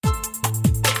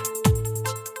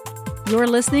You're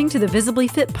listening to the Visibly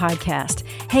Fit podcast.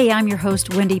 Hey, I'm your host,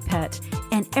 Wendie Pett,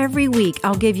 and every week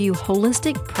I'll give you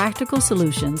holistic, practical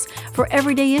solutions for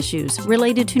everyday issues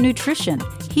related to nutrition,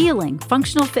 healing,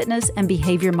 functional fitness, and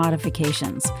behavior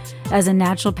modifications. As a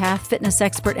naturopath, fitness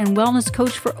expert, and wellness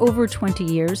coach for over 20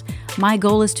 years, my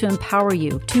goal is to empower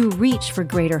you to reach for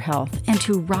greater health and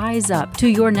to rise up to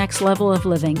your next level of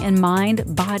living in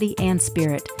mind, body, and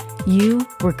spirit. You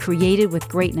were created with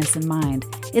greatness in mind.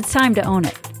 It's time to own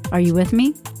it. Are you with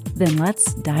me? Then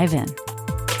let's dive in.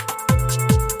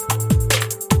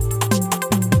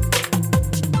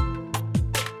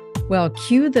 Well,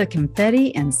 cue the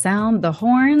confetti and sound the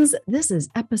horns. This is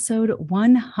episode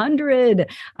 100.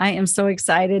 I am so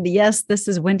excited. Yes, this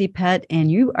is Wendie Pett, and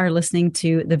you are listening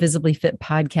to the Visibly Fit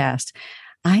podcast.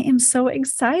 I am so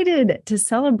excited to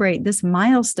celebrate this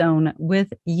milestone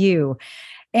with you.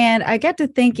 And I got to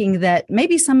thinking that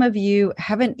maybe some of you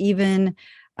haven't even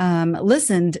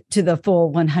listened to the full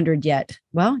 100 yet.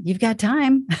 Well, you've got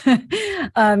time.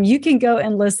 You can go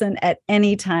and listen at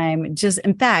any time. Just,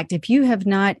 in fact, if you have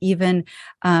not even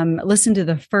listened to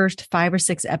the first 5 or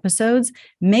 6 episodes,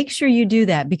 make sure you do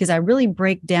that, because I really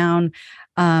break down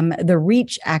the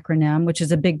REACH acronym, which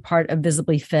is a big part of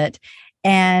Visibly Fit.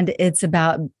 And it's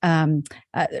about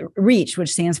REACH,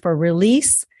 which stands for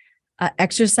Release,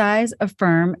 Exercise,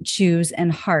 Affirm, Choose,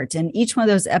 and Heart. And each one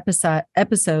of those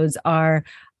episodes are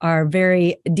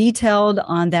very detailed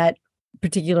on that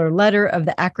particular letter of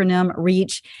the acronym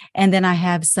REACH. And then I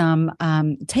have some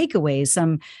takeaways,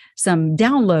 some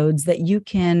downloads that you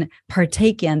can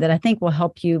partake in that I think will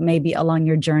help you maybe along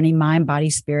your journey, mind, body,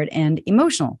 spirit, and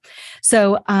emotional.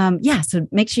 So so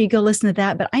make sure you go listen to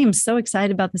that. But I am so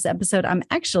excited about this episode. I'm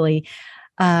actually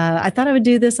I thought I would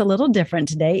do this a little different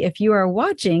today. If you are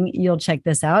watching, you'll check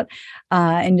this out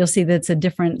and you'll see that it's a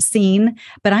different scene.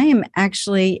 But I am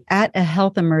actually at a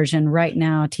health immersion right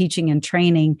now, teaching and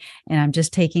training, and I'm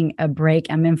just taking a break.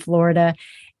 I'm in Florida,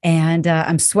 and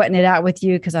I'm sweating it out with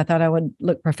you because I thought I would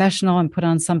look professional and put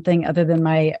on something other than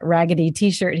my raggedy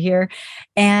t-shirt here.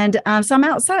 And so I'm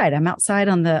outside. I'm outside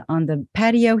on the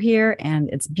patio here, and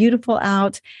it's beautiful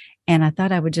out. And I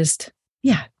thought I would just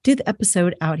do the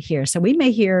episode out here. So we may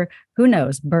hear, who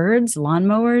knows, birds,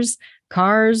 lawnmowers,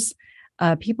 cars,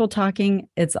 people talking.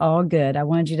 It's all good. I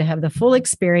wanted you to have the full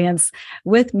experience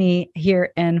with me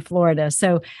here in Florida.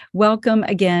 So welcome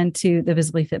again to the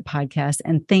Visibly Fit podcast.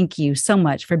 And thank you so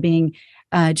much for being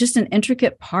just an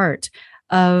intricate part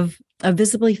of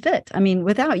Visibly Fit. I mean,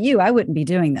 without you, I wouldn't be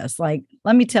doing this. Like,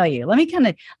 let me tell you, let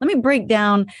me break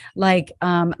down like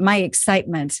my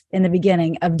excitement in the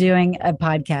beginning of doing a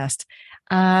podcast.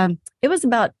 It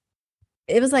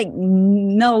was like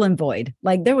null and void.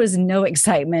 Like, there was no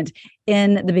excitement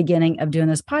in the beginning of doing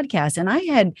this podcast. And I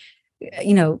had,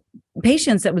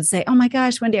 patients that would say, "Oh my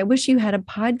gosh, Wendie, I wish you had a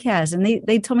podcast." And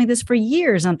they told me this for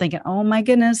years. I'm thinking, oh my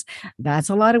goodness, that's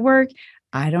a lot of work.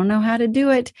 I don't know how to do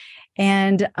it.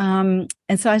 And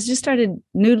so I just started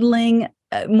noodling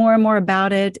more and more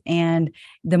about it. And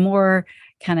the more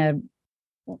kind of,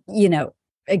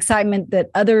 excitement that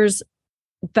others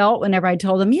felt whenever I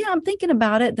told them, I'm thinking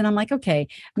about it, then I'm like, okay,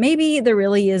 maybe there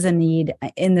really is a need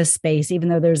in this space, even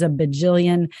though there's a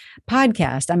bajillion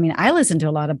podcasts. I mean, I listen to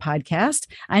a lot of podcasts.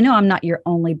 I know I'm not your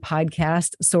only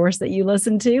podcast source that you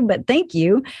listen to, but thank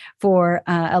you for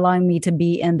allowing me to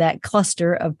be in that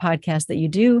cluster of podcasts that you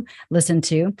do listen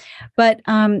to. But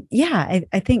I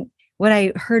think what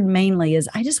I heard mainly is,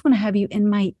 I just want to have you in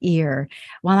my ear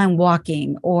while I'm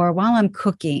walking or while I'm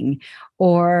cooking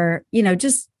or,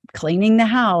 just cleaning the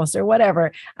house or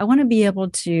whatever. I want to be able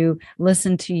to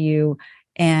listen to you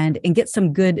and get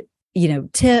some good,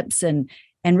 tips and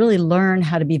really learn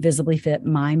how to be visibly fit,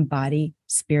 mind, body,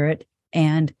 spirit,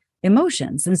 and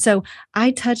emotions. And so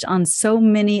I touch on so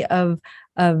many of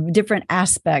different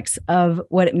aspects of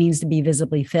what it means to be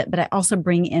visibly fit, but I also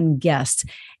bring in guests.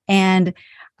 And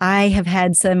I have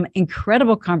had some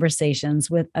incredible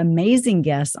conversations with amazing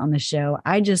guests on the show.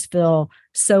 I just feel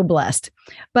so blessed.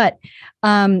 But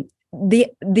the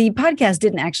podcast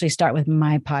didn't actually start with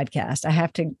my podcast. I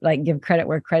have to give credit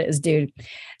where credit is due.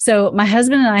 So my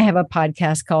husband and I have a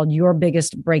podcast called Your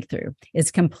Biggest Breakthrough. It's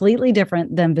completely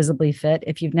different than Visibly Fit.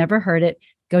 If you've never heard it,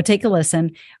 go take a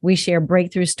listen. We share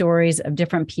breakthrough stories of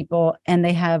different people, and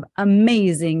they have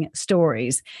amazing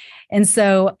stories. And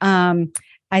so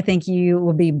I think you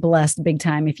will be blessed big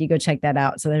time if you go check that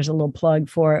out. So there's a little plug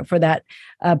for that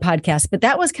podcast. But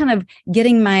that was kind of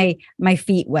getting my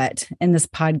feet wet in this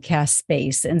podcast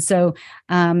space. And so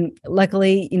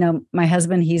luckily, my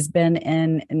husband, he's been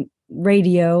in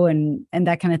radio and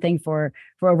that kind of thing for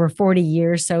over 40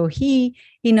 years. So he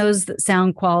knows the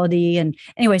sound quality. And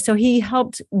anyway, so he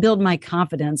helped build my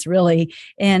confidence really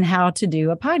in how to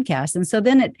do a podcast. And so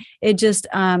then it just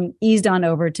eased on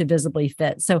over to Visibly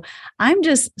Fit. So I'm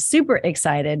just super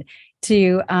excited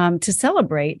to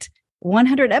celebrate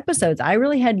 100 episodes. I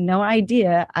really had no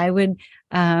idea I would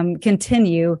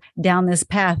continue down this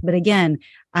path. But again,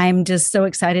 I'm just so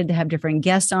excited to have different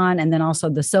guests on, and then also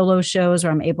the solo shows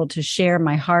where I'm able to share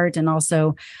my heart and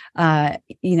also,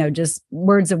 just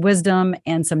words of wisdom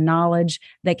and some knowledge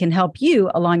that can help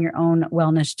you along your own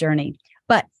wellness journey.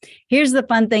 But here's the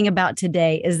fun thing about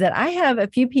today is that I have a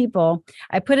few people,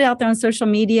 I put it out there on social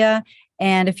media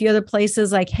and a few other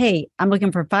places like, hey, I'm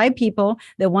looking for 5 people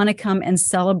that want to come and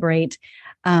celebrate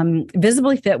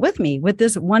Visibly Fit with me with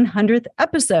this 100th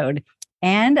episode.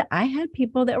 And I had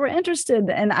people that were interested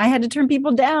and I had to turn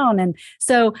people down. And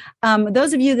so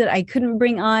those of you that I couldn't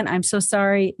bring on, I'm so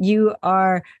sorry. You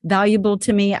are valuable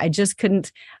to me. I just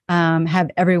couldn't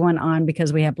have everyone on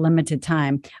because we have limited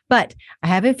time. But I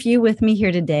have a few with me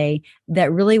here today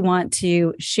that really want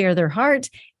to share their heart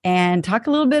and talk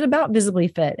a little bit about Visibly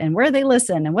Fit and where they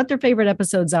listen and what their favorite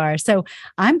episodes are. So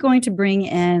I'm going to bring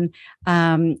in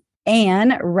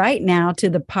Anne right now to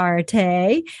the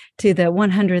party, to the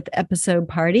 100th episode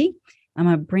party. I'm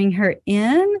going to bring her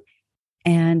in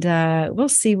and we'll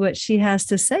see what she has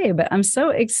to say. But I'm so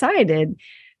excited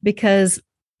because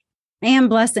Anne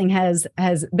Blessing has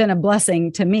been a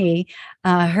blessing to me.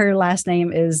 Her last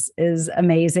name is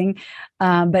amazing,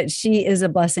 but she is a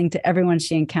blessing to everyone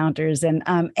she encounters. And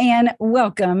Anne,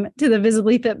 welcome to the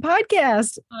Visibly Fit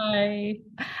podcast. Hi.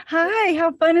 Hi.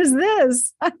 How fun is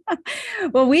this?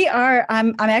 Well, we are.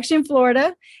 I'm actually in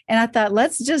Florida, and I thought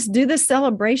let's just do this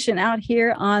celebration out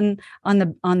here on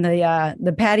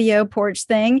the patio porch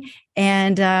thing.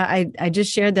 And I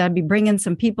just shared that I'd be bringing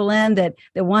some people in that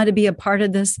wanted to be a part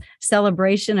of this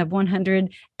celebration of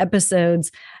 100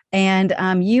 episodes. And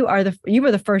you were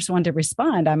the first one to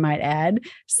respond, I might add.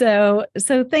 So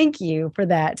thank you for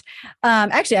that.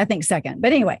 Actually, I think second,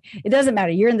 but anyway, it doesn't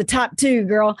matter. You're in the top 2,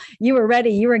 girl. You were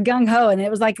ready. You were gung ho, and it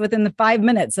was like within the 5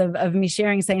 minutes of me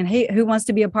sharing, saying, "Hey, who wants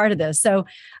to be a part of this?" So,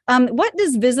 what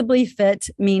does Visibly Fit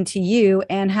mean to you,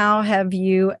 and how have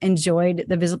you enjoyed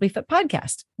the Visibly Fit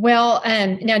podcast? Well,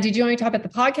 now, did you want me to talk about the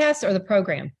podcast or the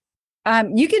program?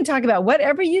 You can talk about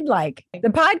whatever you'd like, the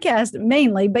podcast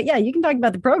mainly, but yeah, you can talk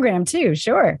about the program too.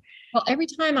 Sure. Well, every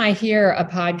time I hear a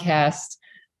podcast,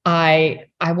 I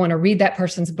want to read that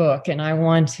person's book and I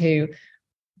want to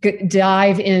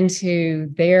dive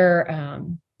into their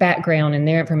background and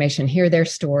their information, hear their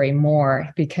story more,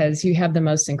 because you have the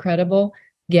most incredible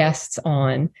guests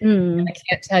on. I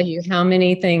can't tell you how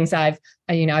many things I've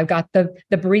got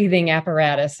the breathing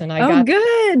apparatus and I got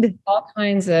good. all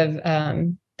kinds of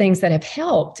things that have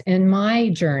helped in my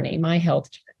journey, my health.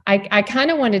 I kind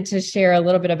of wanted to share a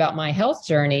little bit about my health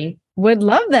journey. Would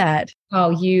love that. How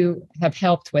you have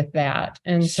helped with that.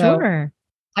 And sure.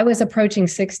 So I was approaching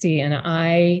 60 and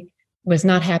I was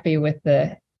not happy with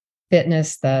the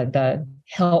fitness, the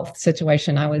health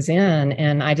situation I was in.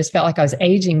 And I just felt like I was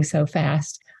aging so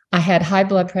fast. I had high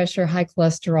blood pressure, high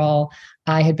cholesterol.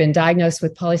 I had been diagnosed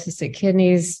with polycystic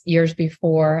kidneys years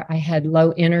before. I had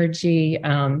low energy,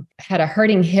 had a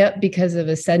hurting hip because of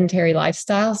a sedentary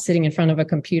lifestyle, sitting in front of a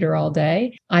computer all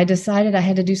day. I decided I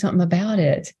had to do something about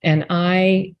it. And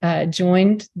I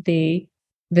joined the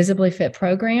Visibly Fit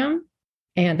program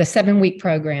and the 7-week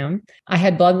program. I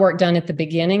had blood work done at the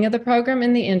beginning of the program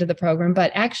and the end of the program,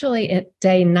 but actually at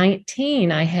day 19,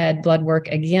 I had blood work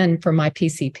again for my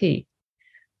PCP.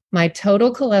 My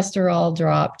total cholesterol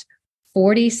dropped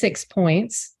 46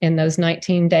 points in those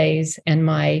 19 days, and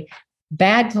my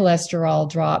bad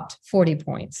cholesterol dropped 40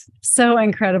 points. So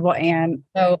incredible, Anne.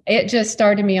 So it just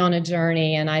started me on a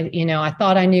journey. And I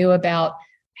thought I knew about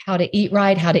how to eat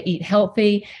right, how to eat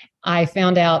healthy. I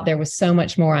found out there was so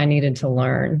much more I needed to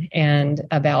learn, and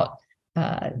about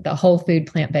the whole food,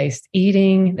 plant-based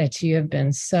eating that you have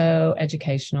been so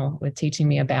educational with teaching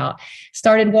me about.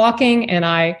 Started walking, and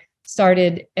I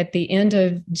started at the end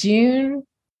of June.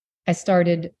 I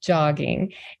started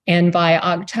jogging, and by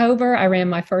October, I ran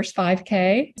my first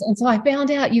 5K. And so I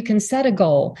found out you can set a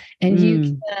goal and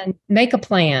you can make a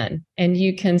plan, and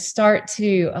you can start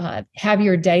to have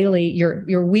your daily,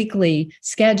 your weekly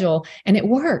schedule, and it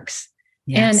works.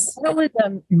 Yes. And that was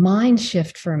a mind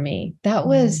shift for me. That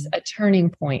was a turning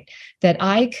point that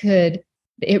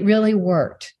it really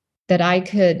worked, that I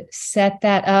could set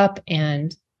that up,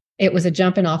 and it was a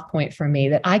jumping off point for me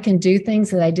that I can do things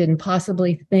that I didn't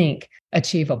possibly think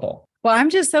achievable. Well,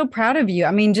 I'm just so proud of you.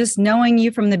 I mean, just knowing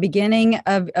you from the beginning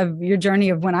of your journey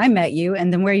of when I met you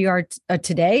and then where you are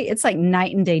today, it's like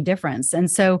night and day difference. And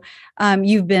so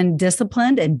you've been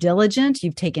disciplined and diligent.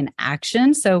 You've taken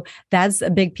action. So that's a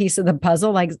big piece of the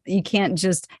puzzle. Like you can't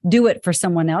just do it for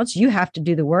someone else. You have to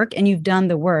do the work, and you've done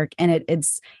the work. And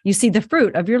it's you see the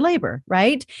fruit of your labor,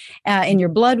 right? In your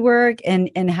blood work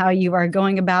and how you are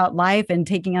going about life and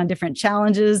taking on different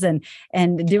challenges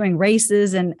and doing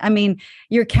races. And I mean,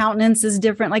 your countenance is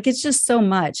different. Like it's just so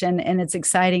much. And it's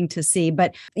exciting to see.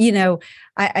 But,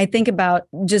 I think about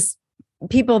just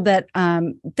people that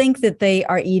think that they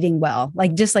are eating well,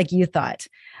 like just like you thought.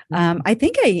 I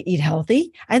think I eat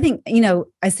healthy. I think,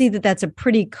 I see that that's a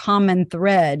pretty common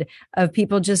thread of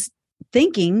people just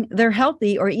thinking they're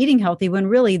healthy or eating healthy when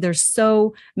really there's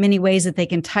so many ways that they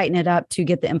can tighten it up to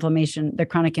get the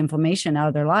chronic inflammation out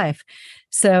of their life.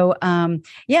 So,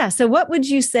 So what would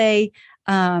you say?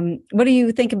 What do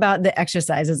you think about the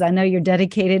exercises? I know you're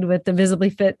dedicated with the Visibly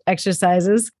Fit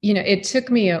exercises. It took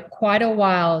me quite a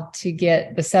while to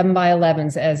get the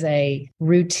 7x11s as a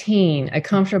routine, a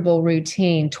comfortable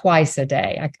routine twice a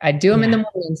day. I do them in the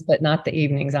mornings, but not the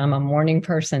evenings. I'm a morning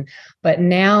person, but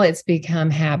now it's become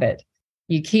habit.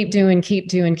 You keep doing,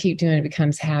 it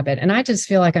becomes habit. And I just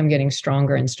feel like I'm getting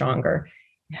stronger and stronger.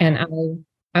 And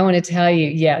I want to tell you,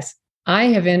 yes, I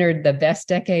have entered the best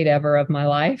decade ever of my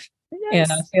life. Yes.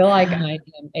 And I feel like I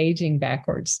am aging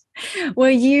backwards. Well,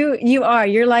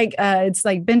 you're like, it's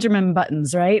like Benjamin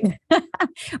Buttons, right?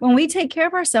 When we take care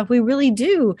of ourselves, we really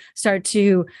do start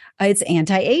to, it's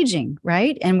anti-aging,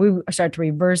 right? And we start to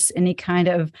reverse any kind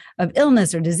of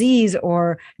illness or disease,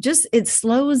 or just, it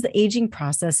slows the aging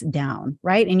process down,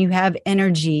 right? And you have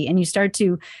energy and you start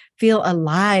to feel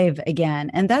alive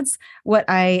again. And that's what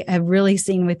I have really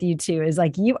seen with you too, is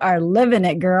like, you are living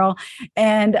it, girl.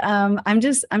 And I'm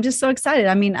just so excited.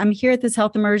 I mean, I'm here at this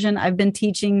health immersion. I've been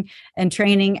teaching and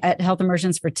training at health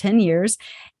immersions for 10 years.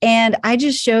 And I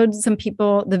just showed some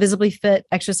people the Visibly Fit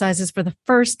exercises for the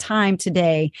first time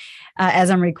today,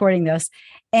 as I'm recording this.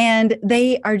 And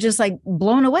they are just like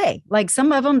blown away. Like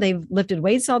some of them, they've lifted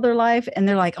weights all their life and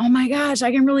they're like, oh my gosh,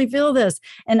 I can really feel this.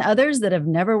 And others that have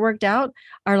never worked out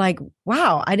are like,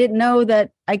 wow, I didn't know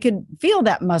that I could feel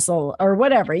that muscle or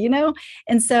whatever,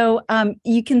 And so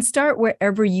you can start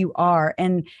wherever you are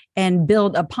and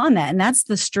build upon that. And that's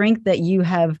the strength that you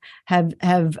have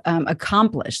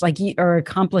accomplished, like you are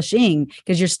accomplishing,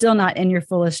 because you're still not in your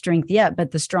fullest strength yet.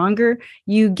 But the stronger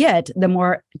you get, the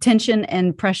more tension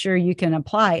and pressure you can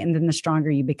apply, and then the stronger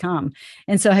you become.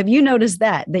 And so have you noticed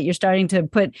that you're starting to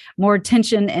put more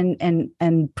tension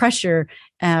and pressure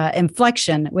and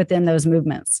flexion within those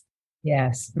movements?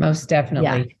 Yes, most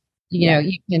definitely. Yeah.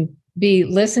 You can be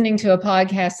listening to a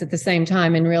podcast at the same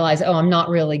time and realize, oh, I'm not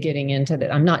really getting into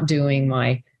that. I'm not doing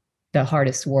the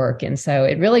hardest work. And so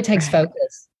it really takes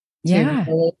focus to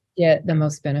really get the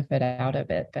most benefit out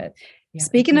of it. But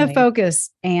speaking of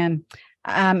focus, Anne,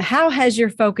 how has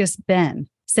your focus been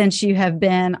since you have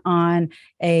been on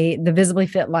the Visibly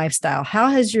Fit lifestyle? How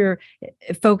has your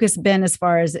focus been as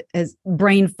far as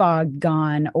brain fog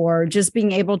gone, or just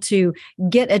being able to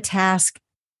get a task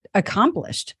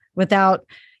accomplished without,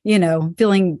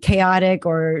 feeling chaotic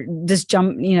or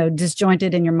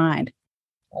disjointed in your mind?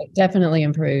 Definitely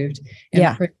improved.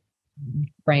 Improved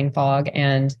brain fog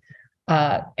and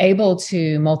able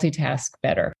to multitask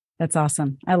better. That's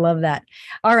awesome. I love that.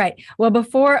 All right. Well,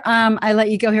 before I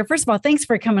let you go here, first of all, thanks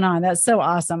for coming on. That's so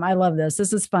awesome. I love this.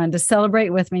 This is fun to celebrate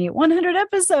with me. 100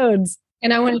 episodes.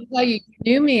 And I want to tell you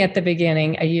knew me at the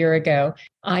beginning a year ago.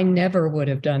 I never would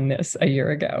have done this a year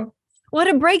ago. What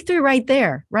a breakthrough right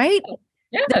there, right?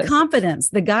 Yes. The confidence,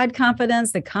 the God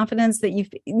confidence, the confidence that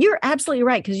you're absolutely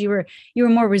right. Because you were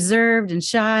more reserved and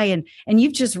shy, and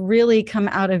you've just really come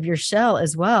out of your shell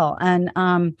as well. And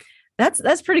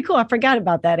that's pretty cool. I forgot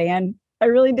about that, Anne. I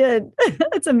really did.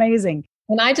 It's amazing.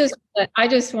 And I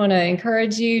just want to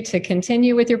encourage you to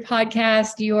continue with your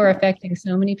podcast. You are affecting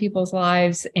so many people's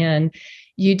lives, and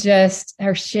you just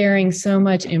are sharing so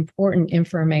much important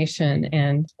information,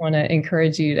 and want to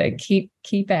encourage you to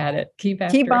keep at it. Keep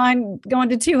on going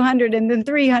to 200 and then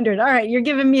 300. All right. You're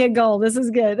giving me a goal. This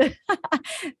is good.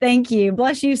 Thank you.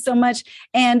 Bless you so much.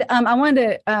 And I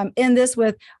wanted to end this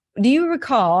with, do you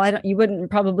recall, you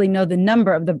wouldn't probably know the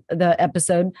number of the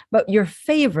episode, but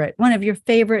one of your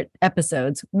favorite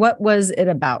episodes, what was it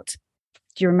about?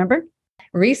 Do you remember?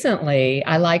 Recently,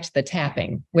 I liked the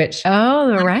tapping, which I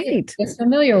was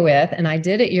familiar with, and I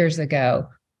did it years ago.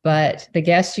 But the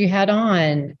guest you had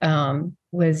on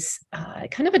was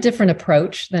kind of a different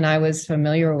approach than I was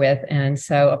familiar with. And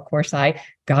so, of course, I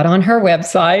got on her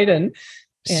website and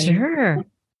sure.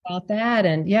 about that.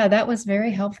 And yeah, that was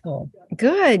very helpful.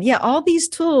 Good. Yeah. All these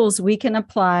tools we can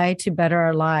apply to better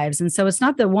our lives. And so it's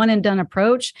not the one and done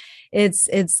approach. It's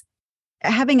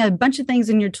having a bunch of things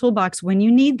in your toolbox when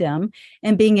you need them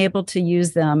and being able to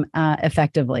use them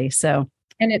effectively. So,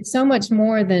 and it's so much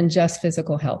more than just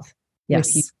physical health. Yes.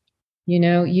 With you. You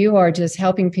know, you are just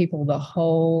helping people, the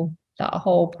whole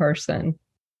person.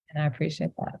 And I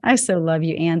appreciate that. I so love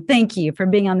you, Anne. Thank you for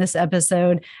being on this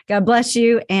episode. God bless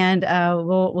you. And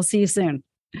we'll see you soon.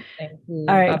 Thank you.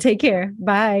 All right. Bye. Take care.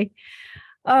 Bye.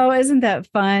 Oh, isn't that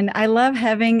fun? I love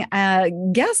having a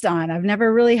guest on. I've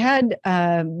never really had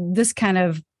this kind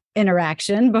of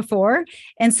interaction before.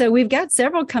 And so we've got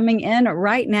several coming in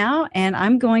right now. And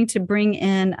I'm going to bring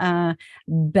in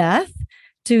Beth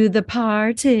to the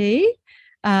party,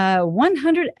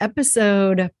 100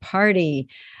 episode party.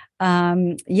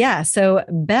 So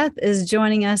Beth is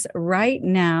joining us right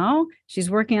now.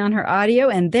 She's working on her audio,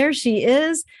 and there she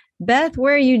is. Beth,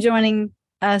 where are you joining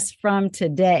us from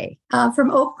today?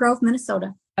 From Oak Grove,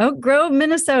 Minnesota. Oak Grove,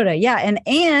 Minnesota. Yeah. And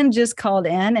Anne just called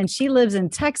in, and she lives in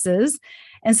Texas.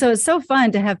 And so it's so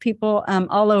fun to have people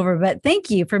all over. But thank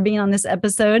you for being on this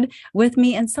episode with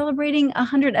me and celebrating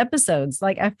 100 episodes.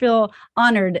 Like, I feel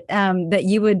honored that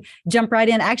you would jump right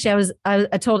in. Actually,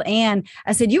 I told Anne,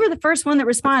 I said, you were the first one that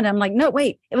responded. I'm like, no,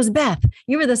 wait, it was Beth.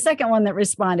 You were the second one that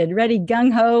responded. Ready,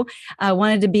 gung ho,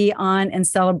 wanted to be on and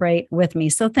celebrate with me.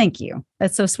 So thank you.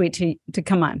 That's so sweet to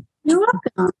come on. You're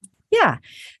welcome. Yeah.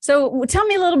 So tell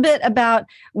me a little bit about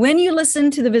when you listen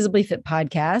to the Visibly Fit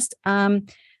podcast.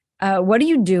 What are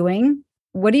you doing?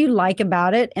 What do you like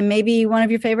about it? And maybe one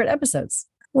of your favorite episodes.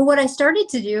 Well, what I started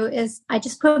to do is I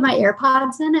just put my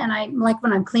AirPods in, and I like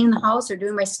when I'm cleaning the house or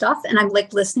doing my stuff, and I'm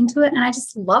like listening to it, and I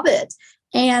just love it.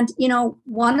 And, you know,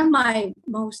 one of my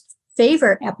most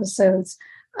favorite episodes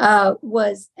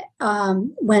was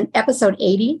when episode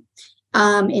 80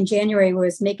 in January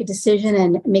was make a decision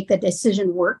and make the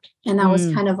decision work. And I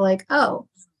was kind of like, oh,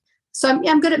 so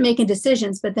I'm good at making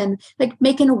decisions, but then like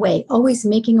making a way, always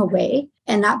making a way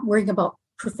and not worrying about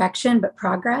perfection, but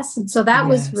progress. And so that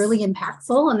was really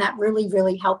impactful. And that really,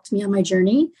 really helped me on my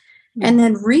journey. And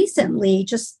then recently,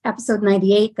 just episode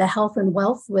 98, the health and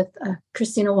wealth with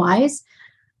Christina Wise,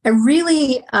 I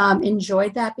really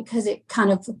enjoyed that because it kind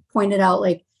of pointed out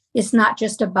like, it's not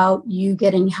just about you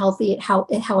getting healthy, how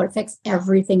it affects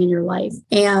everything in your life.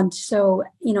 And so,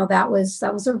 you know, that was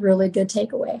a really good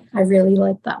takeaway. I really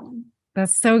liked that one.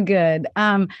 That's so good.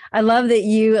 I love that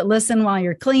you listen while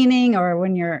you're cleaning or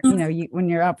when you're, when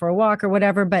you're out for a walk or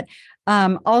whatever, but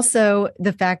also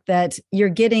the fact that you're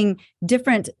getting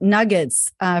different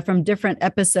nuggets from different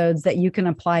episodes that you can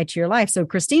apply to your life. So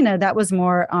Christina, that was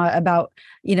more about,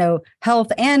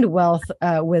 health and wealth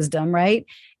wisdom, right?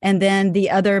 And then the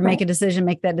other, make a decision,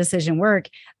 make that decision work.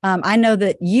 I know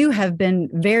that you have been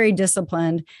very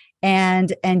disciplined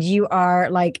and you are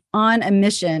like on a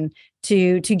mission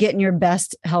to get in your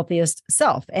best, healthiest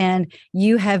self. And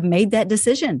you have made that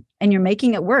decision and you're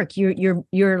making it work.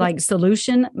 You're like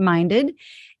solution minded.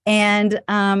 And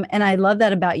I love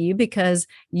that about you because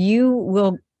you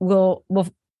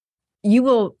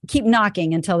will keep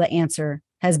knocking until the answer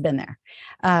has been there.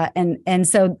 And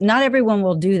so not everyone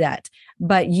will do that,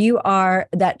 but you are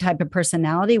that type of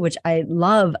personality, which I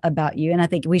love about you. And I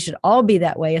think we should all be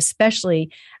that way,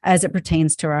 especially as it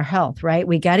pertains to our health, right?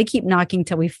 We got to keep knocking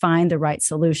till we find the right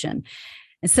solution.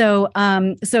 So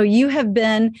you have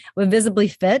been with Visibly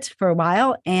Fit for a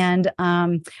while. And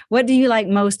what do you like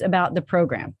most about the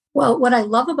program? Well, what I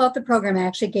love about the program, I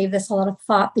actually gave this a lot of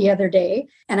thought the other day,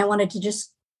 and I wanted to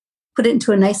just put it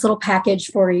into a nice little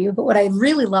package for you. But what I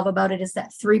really love about it is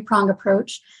that 3-prong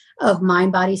approach of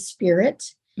mind, body,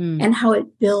 spirit, and how it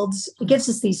gives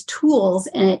us these tools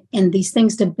and these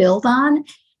things to build on.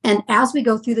 And as we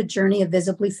go through the journey of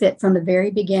Visibly Fit from the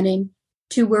very beginning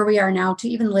to where we are now, to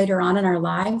even later on in our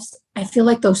lives, I feel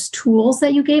like those tools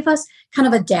that you gave us kind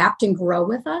of adapt and grow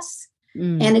with us.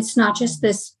 And it's not just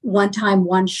this one time,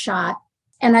 one shot.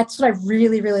 And that's what I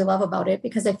really, really love about it,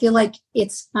 because I feel like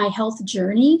it's my health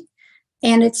journey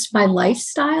and it's my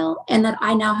lifestyle, and that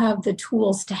I now have the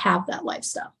tools to have that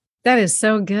lifestyle. That is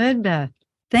so good, Beth.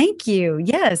 Thank you.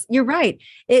 Yes, you're right.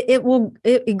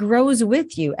 It grows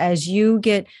with you as you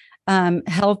get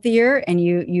healthier and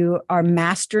you are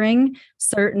mastering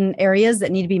certain areas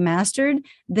that need to be mastered.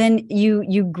 Then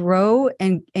you grow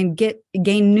and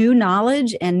gain new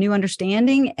knowledge and new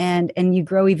understanding, and you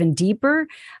grow even deeper.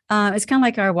 It's kind of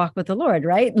like our walk with the Lord,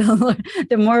 right?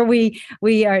 The more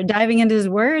we are diving into His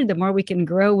Word, the more we can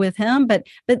grow with Him. But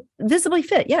Visibly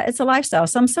Fit, yeah, it's a lifestyle.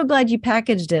 So I'm so glad you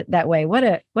packaged it that way. What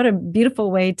a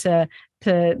beautiful way to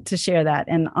share that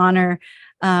and honor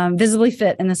visibly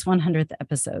fit in this 100th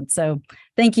episode. So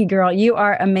thank you, girl. You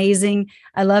are amazing.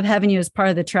 I love having you as part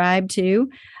of the tribe too.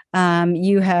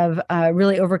 You have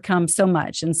really overcome so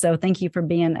much. And so thank you for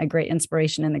being a great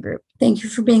inspiration in the group. Thank you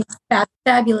for being a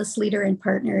fabulous leader and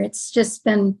partner. It's just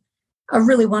been a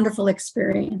really wonderful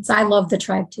experience. I love the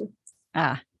tribe too.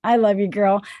 I love you,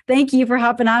 girl. Thank you for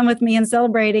hopping on with me and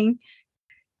celebrating.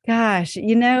 Gosh,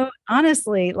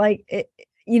 honestly, like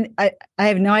I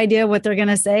have no idea what they're going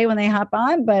to say when they hop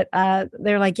on, but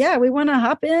they're like, yeah, we want to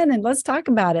hop in and let's talk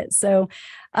about it. So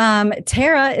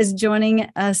Tara is joining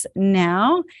us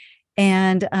now,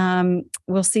 and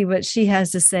we'll see what she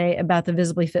has to say about the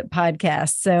Visibly Fit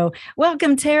podcast. So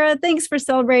welcome, Tara. Thanks for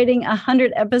celebrating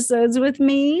 100 episodes with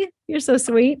me. You're so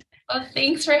sweet. Well,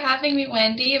 thanks for having me,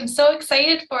 Wendie. I'm so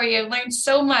excited for you. I've learned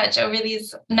so much over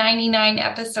these 99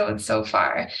 episodes so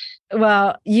far.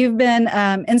 Well, you've been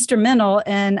instrumental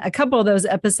in a couple of those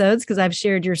episodes because I've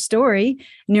shared your story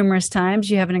numerous times.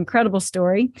 You have an incredible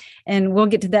story, and we'll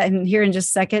get to that here in just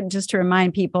a second, just to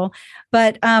remind people.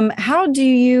 But how do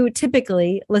you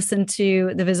typically listen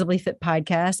to the Visibly Fit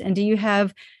podcast? And do you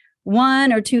have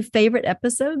one or two favorite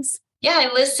episodes? Yeah,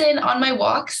 I listen on my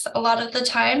walks a lot of the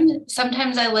time.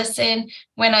 Sometimes I listen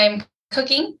when I'm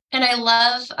cooking, and I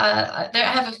love, I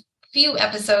have a few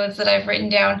episodes that I've written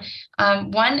down.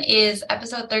 One is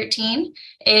episode 13.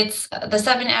 It's the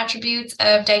 7 attributes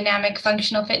of dynamic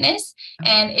functional fitness.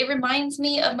 And it reminds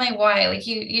me of my why. Like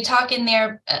you talk in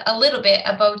there a little bit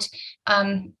about,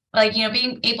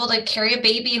 being able to carry a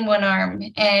baby in one arm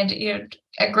and,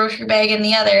 a grocery bag in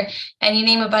the other, and you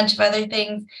name a bunch of other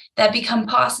things that become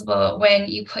possible when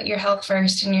you put your health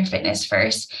first and your fitness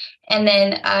first. And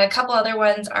then a couple other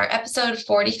ones are episode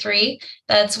 43.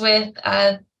 That's with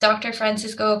Dr.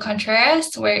 Francisco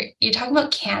Contreras, where you're talking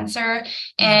about cancer.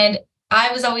 And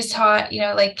I was always taught,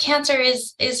 cancer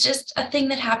is just a thing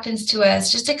that happens to us.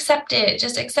 Just accept it.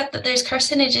 Just accept that there's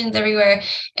carcinogens everywhere.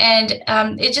 And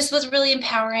it just was really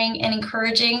empowering and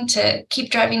encouraging to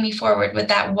keep driving me forward with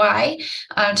that why.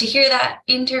 To hear that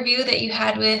interview that you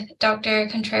had with Dr.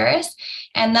 Contreras.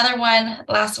 And another one,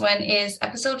 last one, is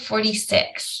episode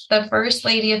 46, the First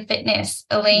Lady of Fitness,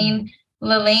 Elaine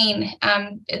Lelaine.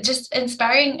 Just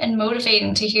inspiring and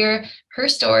motivating to hear her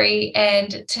story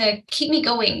and to keep me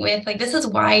going with this is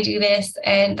why I do this.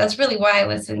 And that's really why I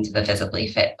listen to the Visibly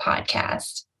Fit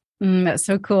podcast. That's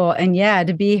so cool. And yeah,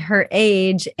 to be her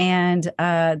age and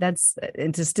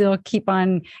to still keep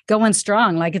on going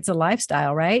strong, like it's a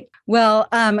lifestyle, right? Well,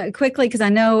 quickly, because I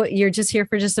know you're just here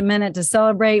for just a minute to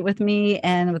celebrate with me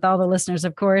and with all the listeners,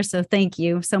 of course. So thank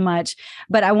you so much.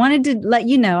 But I wanted to let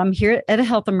you know, I'm here at a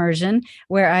health immersion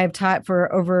where I've taught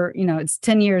for over, it's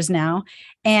 10 years now.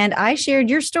 And I shared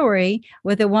your story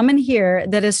with a woman here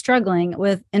that is struggling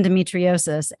with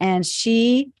endometriosis, and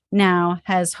she now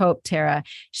has hope, Tara.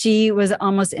 She was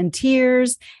almost in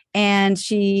tears, and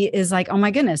she is like, oh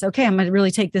my goodness, okay, I'm going to really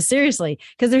take this seriously,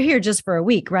 because they're here just for a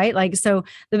week, right? So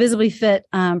the Visibly Fit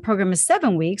program is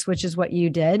 7 weeks, which is what you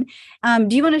did.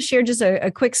 Do you want to share just a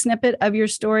quick snippet of your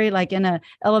story, like in a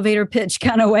elevator pitch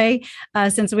kind of way,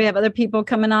 since we have other people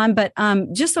coming on, but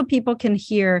just so people can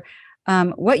hear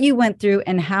what you went through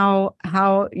and how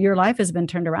your life has been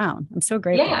turned around. I'm so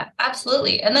grateful. Yeah,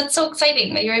 absolutely. And that's so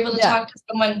exciting that you're able to talk to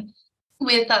someone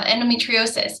with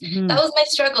endometriosis. Mm-hmm. That was my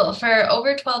struggle for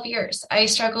over 12 years. I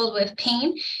struggled with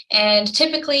pain, and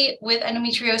typically with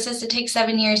endometriosis, it takes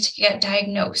 7 years to get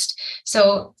diagnosed.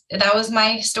 So that was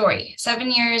my story. 7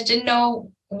 years, didn't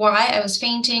know why. I was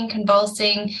fainting,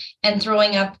 convulsing, and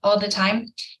throwing up all the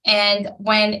time. And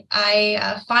when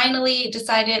I finally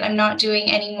decided I'm not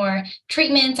doing any more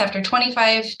treatments, after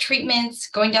 25 treatments,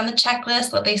 going down the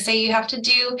checklist, what they say you have to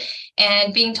do,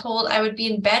 and being told I would be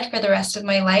in bed for the rest of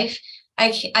my life,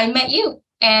 I met you.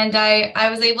 And I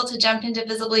was able to jump into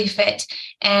Visibly Fit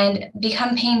and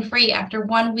become pain-free after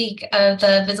 1 week of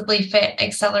the Visibly Fit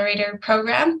Accelerator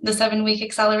program, the 7-week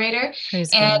accelerator.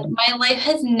 Praise and God. My life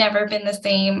has never been the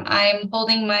same. I'm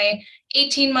holding my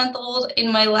 18-month-old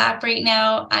in my lap right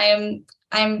now.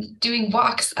 I'm doing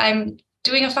walks. I'm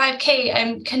doing a 5K.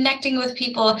 I'm connecting with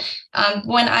people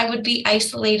when I would be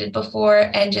isolated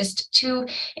before and just too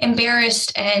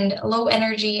embarrassed and low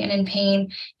energy and in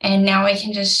pain. And now I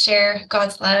can just share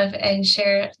God's love and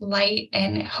share light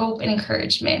and hope and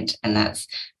encouragement. And that's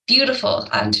beautiful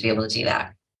to be able to do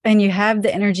that. And you have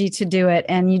the energy to do it.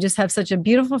 And you just have such a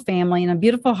beautiful family and a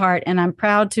beautiful heart. And I'm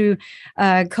proud to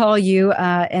call you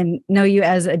and know you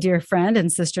as a dear friend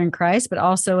and sister in Christ, but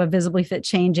also a Visibly Fit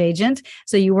change agent.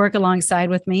 So you work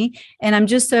alongside with me. And I'm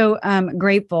just so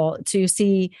grateful to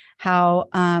see how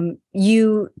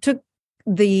you took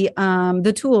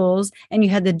the tools and you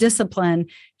had the discipline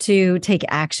to take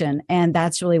action, and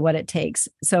that's really what it takes.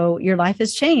 So your life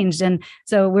has changed, and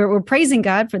so we're praising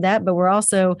God for that, but we're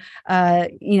also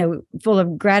full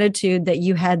of gratitude that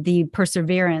you had the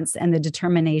perseverance and the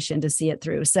determination to see it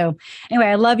through. So anyway,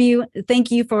 I love you.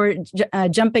 Thank you for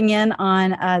jumping in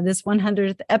on this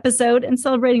 100th episode and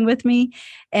celebrating with me,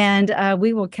 and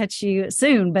we will catch you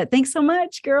soon. But thanks so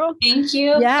much, girl. Thank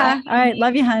you. Yeah. Bye. All right.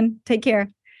 Love you, hun. Take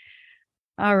care.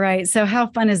 All right. So how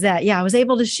fun is that? Yeah. I was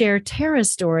able to share Tara's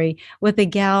story with a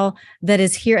gal that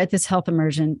is here at this health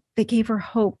immersion that gave her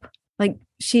hope. Like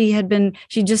she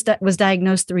just was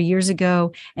diagnosed 3 years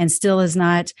ago and still is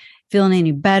not feeling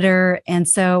any better. And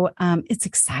so it's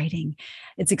exciting.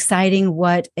 It's exciting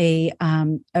what a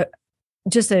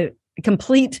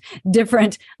complete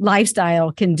different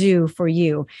lifestyle can do for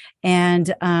you.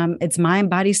 And it's mind,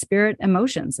 body, spirit,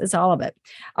 emotions. It's all of it.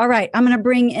 All right. I'm going to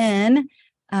bring in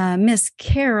Miss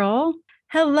Carol.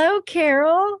 Hello,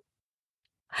 Carol.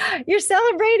 You're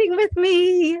celebrating with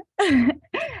me.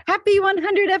 Happy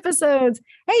 100 episodes.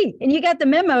 Hey, and you got the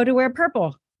memo to wear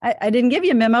purple. I didn't give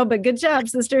you a memo, but good job,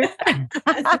 sister.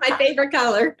 That's my favorite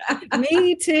color.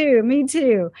 Me too. Me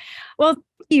too. Well, thank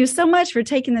you so much for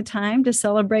taking the time to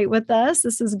celebrate with us.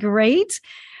 This is great.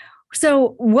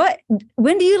 So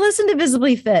when do you listen to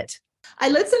Visibly Fit? I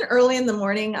listen early in the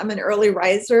morning. I'm an early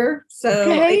riser. So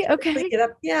Okay.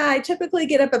 I typically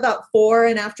get up about 4.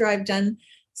 And after I've done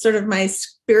sort of my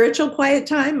spiritual quiet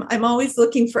time, I'm always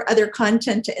looking for other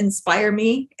content to inspire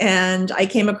me. And I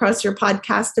came across your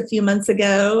podcast a few months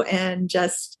ago and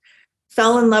just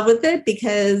fell in love with it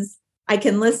because I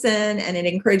can listen and it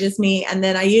encourages me. And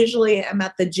then I usually am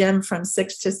at the gym from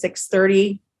 6 to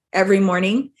 6:30 every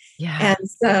morning. Yeah. And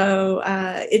so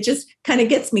it just kind of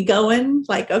gets me going,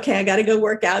 like, okay, I got to go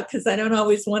work out because I don't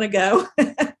always want to go.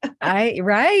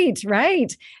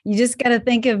 Right. You just got to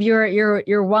think of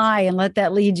your why and let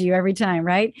that lead you every time,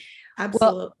 right?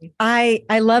 Absolutely. Well,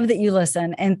 I love that you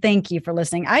listen, and thank you for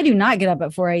listening. I do not get up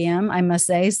at 4 a.m., I must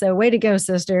say. So way to go,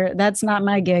 sister. That's not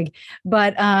my gig,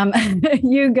 but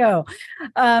you go.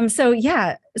 So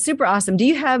yeah, super awesome. Do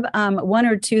you have one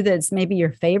or two that's maybe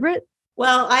your favorite?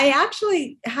 Well, I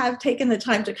actually have taken the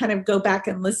time to kind of go back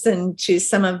and listen to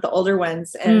some of the older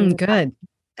ones, and good.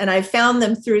 And I found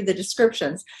them through the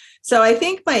descriptions. So I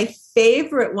think my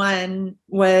favorite one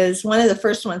was one of the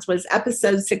first ones was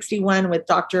episode 61 with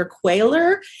Dr.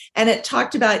 Quayler. And it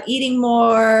talked about eating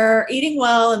more, eating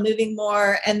well and moving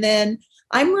more. And then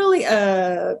I'm really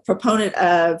a proponent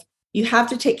of you have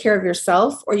to take care of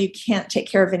yourself or you can't take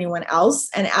care of anyone else.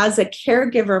 And as a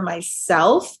caregiver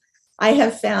myself, I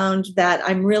have found that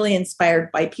I'm really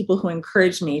inspired by people who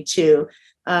encourage me to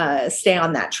stay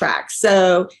on that track.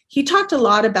 So he talked a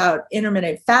lot about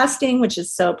intermittent fasting, which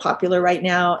is so popular right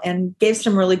now, and gave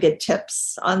some really good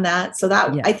tips on that. So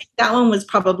I think that one was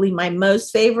probably my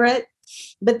most favorite.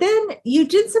 But then you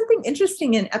did something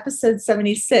interesting in episode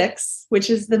 76,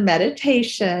 which is the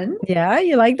meditation. Yeah,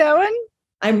 you like that one?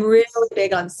 I'm really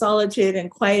big on solitude and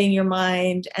quieting your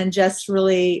mind and just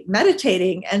really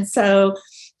meditating. And so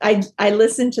I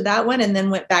listened to that one and then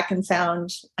went back and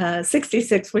found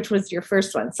 66, which was your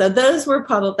first one. So those were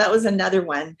that was another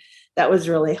one that was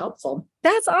really helpful.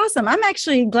 That's awesome. I'm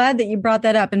actually glad that you brought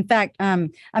that up. In fact,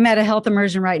 I'm at a health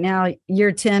immersion right now,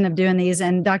 year 10 of doing these,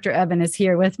 and Dr. Evan is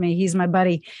here with me. He's my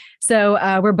buddy. So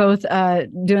we're both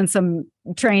doing some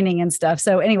training and stuff.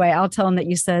 So anyway, I'll tell him that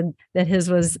you said that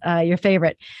his was your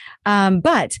favorite.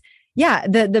 But yeah,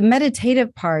 the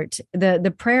meditative part,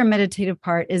 the prayer meditative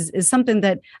part is something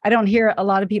that I don't hear a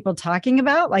lot of people talking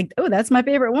about, like, oh, that's my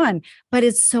favorite one. But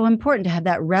it's so important to have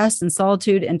that rest and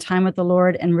solitude and time with the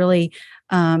Lord and really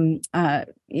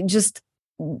just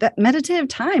that meditative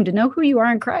time to know who you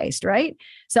are in Christ, right?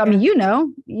 So, I mean,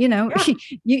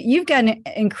 you've got an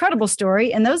incredible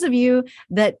story. And those of you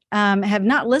that have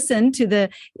not listened to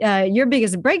the Your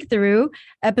Biggest Breakthrough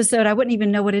episode, I wouldn't even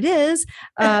know what it is,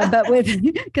 but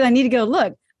because I need to go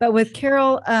look. But with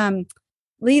Carol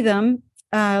Leatham,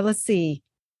 let's see.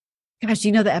 Gosh, do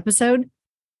you know the episode?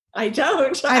 I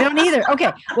don't. I don't either.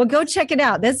 Okay. Well, go check it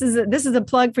out. This is a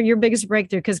plug for Your Biggest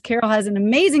Breakthrough because Carol has an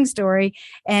amazing story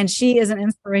and she is an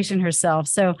inspiration herself.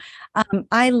 So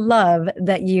I love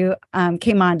that you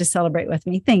came on to celebrate with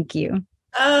me. Thank you.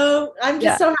 Oh, I'm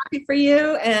just so happy for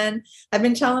you. And I've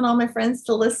been telling all my friends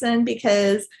to listen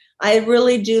because I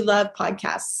really do love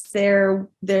podcasts.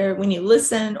 They're when you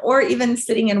listen or even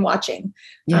sitting and watching.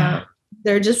 Yeah.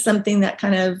 They're just something that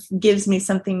kind of gives me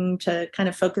something to kind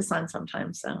of focus on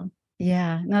sometimes. So,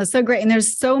 yeah, no, it's so great. And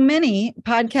there's so many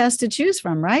podcasts to choose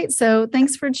from, right? So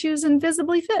thanks for choosing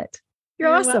Visibly Fit.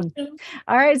 You're awesome. Welcome.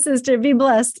 All right, sister, be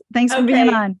blessed. Thanks for being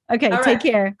on. Okay, all take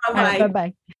care.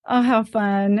 Bye-bye. Oh, how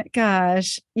fun.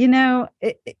 Gosh, you never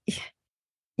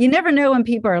know when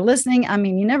people are listening. I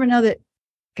mean, you never know that,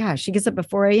 gosh, she gets up at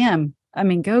 4 a.m. I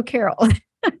mean, go Carol.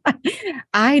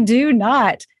 I do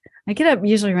not. I get up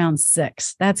usually around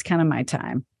 6. That's kind of my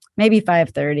time. Maybe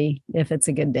 5:30 if it's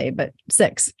a good day, but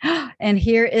 6. And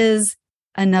here is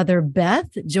another Beth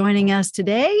joining us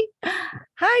today.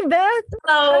 Hi, Beth.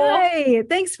 Hello. Hi.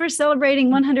 Thanks for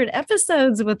celebrating 100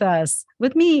 episodes with us,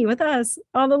 with me, with us,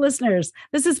 all the listeners.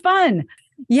 This is fun.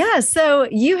 Yeah. So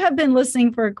you have been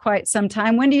listening for quite some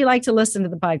time. When do you like to listen to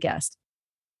the podcast?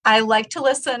 I like to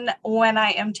listen when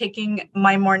I am taking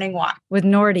my morning walk. With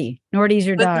Nordy. Nordy's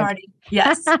your dog. Nordy.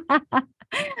 Yes.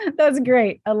 That's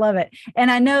great. I love it.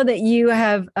 And I know that you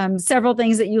have several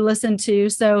things that you listen to.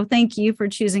 So thank you for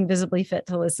choosing Visibly Fit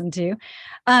to listen to.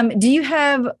 Do you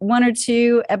have 1 or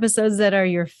 2 episodes that are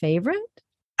your favorite?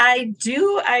 I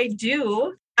do.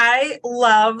 I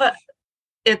love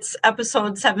it's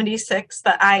episode 76,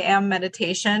 the I Am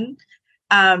meditation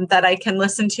that I can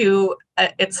listen to.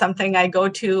 It's something I go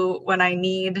to when I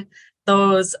need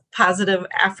those positive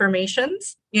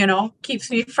affirmations,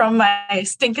 keeps me from my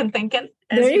stinking thinking.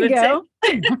 There you go.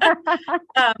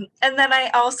 And then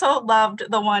I also loved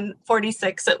the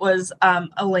 146. It was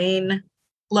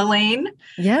Lelaine.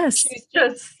 Yes. She's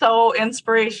just so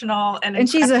inspirational and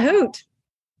she's a hoot.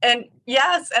 And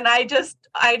yes, and I just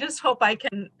hope I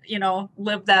can,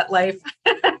 live that life.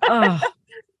 Oh,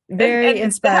 very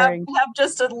inspiring. Have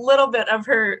just a little bit of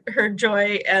her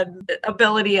joy and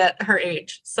ability at her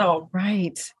age. So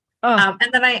right. Oh.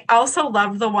 And then I also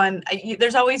love the one,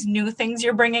 there's always new things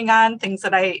you're bringing on, things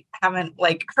that I haven't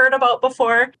heard about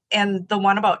before. And the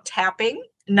one about tapping,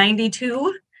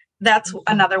 92, that's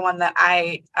another one that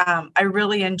I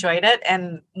really enjoyed it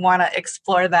and want to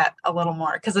explore that a little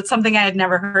more because it's something I had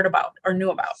never heard about or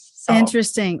knew about. So.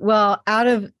 Interesting. Well, out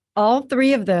of all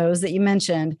 3 of those that you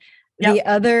mentioned, the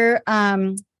other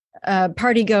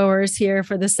party goers here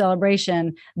for the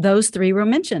celebration, those 3 were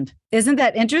mentioned. Isn't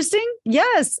that interesting?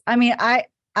 Yes. I mean,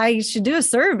 I should do a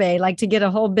survey to get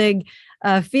a whole big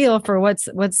feel for what's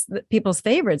people's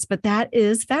favorites, but that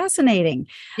is fascinating.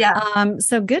 Yeah.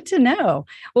 So good to know.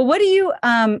 Well, what do you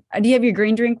have your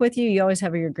green drink with you? You always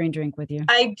have your green drink with you.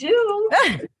 I do.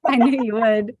 I knew you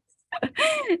would.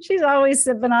 She's always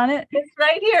sipping on it. It's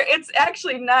right here. It's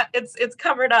actually not, it's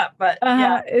covered up, but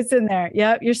yeah, it's in there.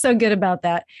 Yeah. You're so good about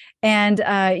that. And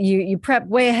you prep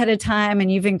way ahead of time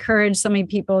and you've encouraged so many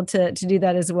people to do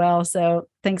that as well. So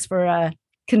thanks for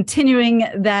continuing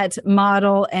that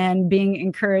model and being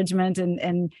encouragement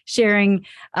and sharing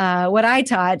what I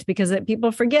taught because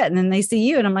people forget and then they see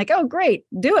you and I'm like, oh, great,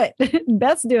 do it.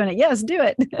 Beth's doing it. Yes, do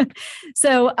it.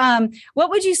 So what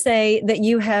would you say that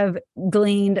you have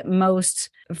gleaned most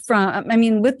from,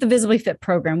 with the Visibly Fit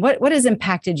program, what has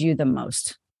impacted you the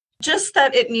most? Just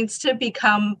that it needs to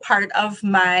become part of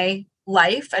my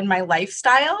life and my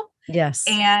lifestyle. Yes.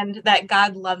 And that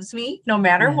God loves me no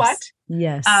matter what.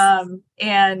 Yes.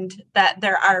 And that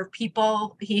there are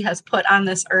people he has put on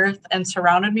this earth and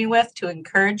surrounded me with to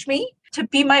encourage me to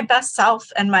be my best self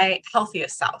and my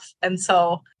healthiest self. And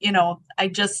so, I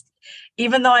just,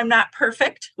 even though I'm not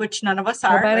perfect, which none of us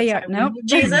are, nope.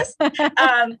 Jesus,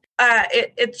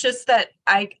 it's just that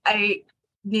I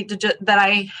need to that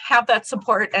I have that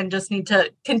support and just need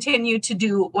to continue to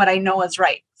do what I know is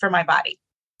right for my body.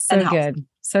 So good.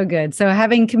 So good. So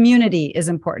having community is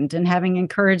important and having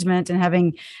encouragement and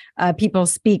having people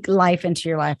speak life into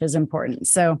your life is important.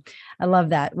 So I love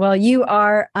that. Well, you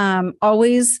are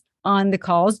always on the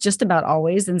calls, just about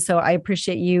always. And so I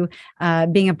appreciate you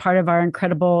being a part of our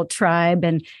incredible tribe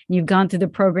and you've gone through the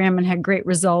program and had great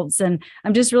results. And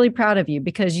I'm just really proud of you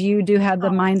because you do have the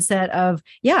mindset of,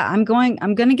 I'm going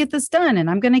to get this done and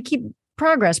I'm going to keep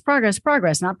progress,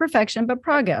 not perfection, but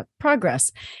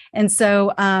progress. And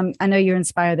so I know you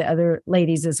inspire the other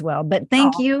ladies as well, but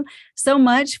thank you so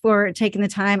much for taking the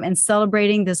time and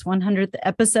celebrating this 100th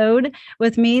episode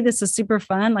with me. This is super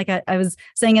fun. Like I was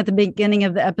saying at the beginning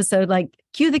of the episode,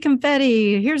 cue the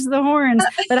confetti, here's the horns,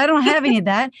 but I don't have any of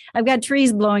that. I've got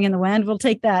trees blowing in the wind. We'll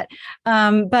take that.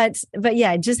 But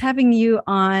yeah, just having you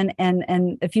on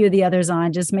and a few of the others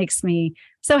on just makes me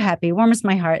so happy, warms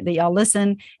my heart that y'all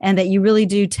listen and that you really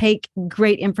do take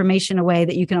great information away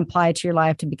that you can apply to your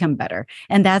life to become better.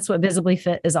 And that's what Visibly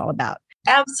Fit is all about.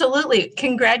 Absolutely.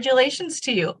 Congratulations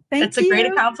to you. It's a great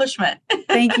accomplishment.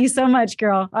 Thank you so much,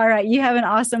 girl. All right. You have an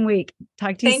awesome week.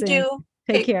 Talk to you soon. Thank you.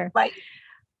 Take care. Bye.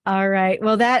 All right.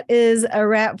 Well, that is a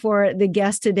wrap for the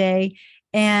guest today.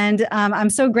 And I'm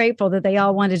so grateful that they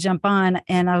all wanted to jump on.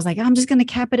 And I was like, I'm just going to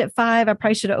cap it at 5. I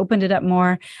probably should have opened it up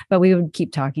more, but we would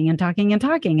keep talking and talking and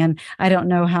talking. And I don't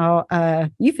know how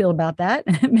you feel about that.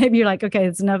 Maybe you're like, okay,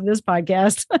 it's enough of this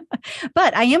podcast.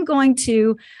 But I am going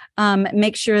to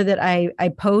make sure that I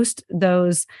post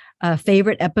those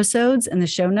favorite episodes in the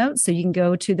show notes so you can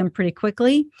go to them pretty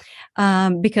quickly,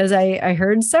 because I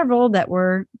heard several that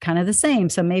were kind of the same.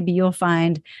 So maybe you'll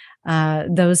find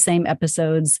those same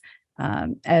episodes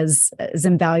as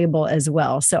invaluable as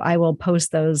well. So I will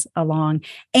post those along.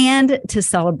 And to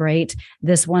celebrate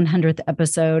this 100th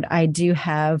episode, I do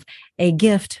have a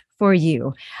gift for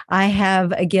you. I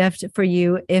have a gift for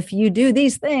you if you do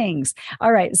these things.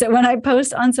 All right. So when I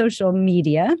post on social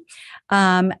media,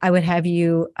 I would have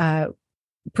you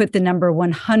put the number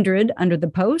 100 under the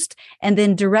post and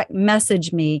then direct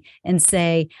message me and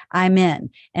say, I'm in.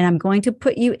 And I'm going to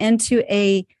put you into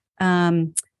a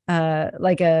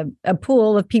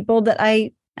pool of people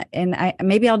that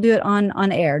maybe I'll do it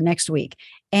on air next week.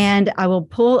 And I will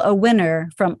pull a winner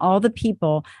from all the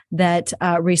people that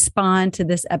respond to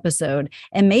this episode.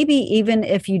 And maybe even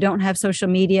if you don't have social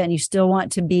media and you still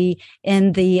want to be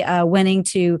in the winning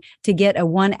to get a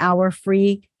 1 hour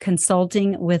free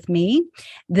consulting with me,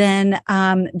 then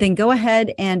go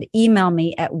ahead and email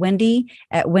me at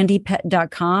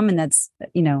wendiepet.com. And that's,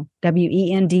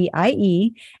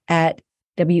 WENDIE at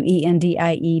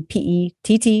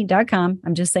WENDIEPETT.com.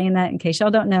 I'm just saying that in case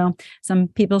y'all don't know. Some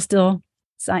people still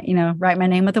write my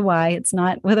name with a Y. It's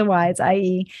not with a Y, it's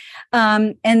IE.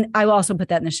 And I will also put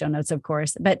that in the show notes, of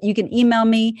course. But you can email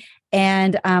me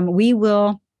and we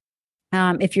will,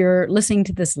 if you're listening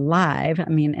to this live,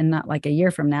 and not like a year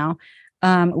from now,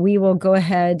 we will go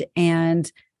ahead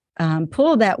and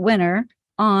pull that winner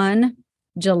on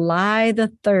July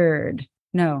the 3rd.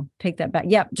 No, take that back.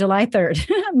 Yep, July 3rd,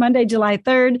 Monday, July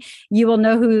 3rd. You will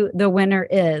know who the winner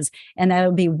is. And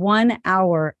that'll be 1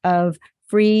 hour of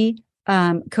free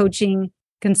coaching,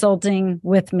 consulting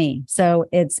with me. So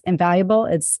it's invaluable.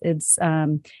 It's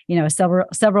several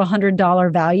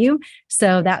 $100 value.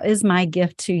 So that is my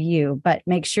gift to you. But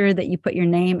make sure that you put your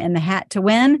name in the hat to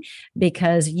win,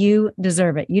 because you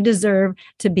deserve it. You deserve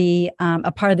to be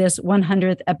a part of this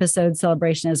 100th episode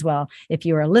celebration as well. If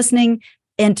you are listening,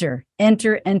 enter.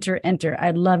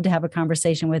 I'd love to have a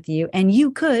conversation with you, and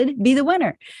you could be the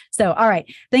winner. So, all right.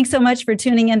 Thanks so much for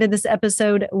tuning into this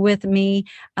episode with me.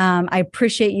 I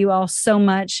appreciate you all so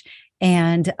much.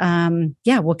 And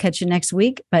we'll catch you next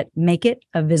week, but make it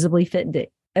a visibly fit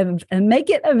day. Make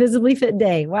it a visibly fit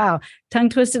day. Wow. Tongue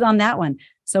twisted on that one.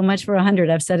 So much for 100.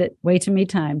 I've said it way too many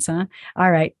times, huh? All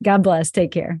right. God bless.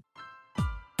 Take care.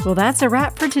 Well, that's a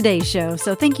wrap for today's show.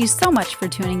 So thank you so much for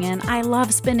tuning in. I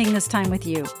love spending this time with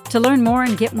you. To learn more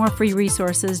and get more free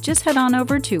resources, just head on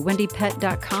over to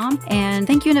wendiepet.com. And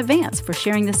thank you in advance for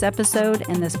sharing this episode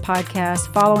and this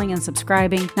podcast, following and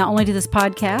subscribing, not only to this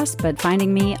podcast, but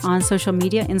finding me on social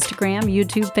media, Instagram,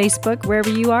 YouTube, Facebook,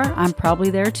 wherever you are, I'm probably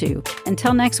there too.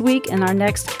 Until next week and our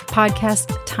next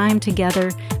podcast time together,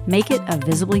 make it a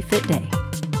visibly fit day.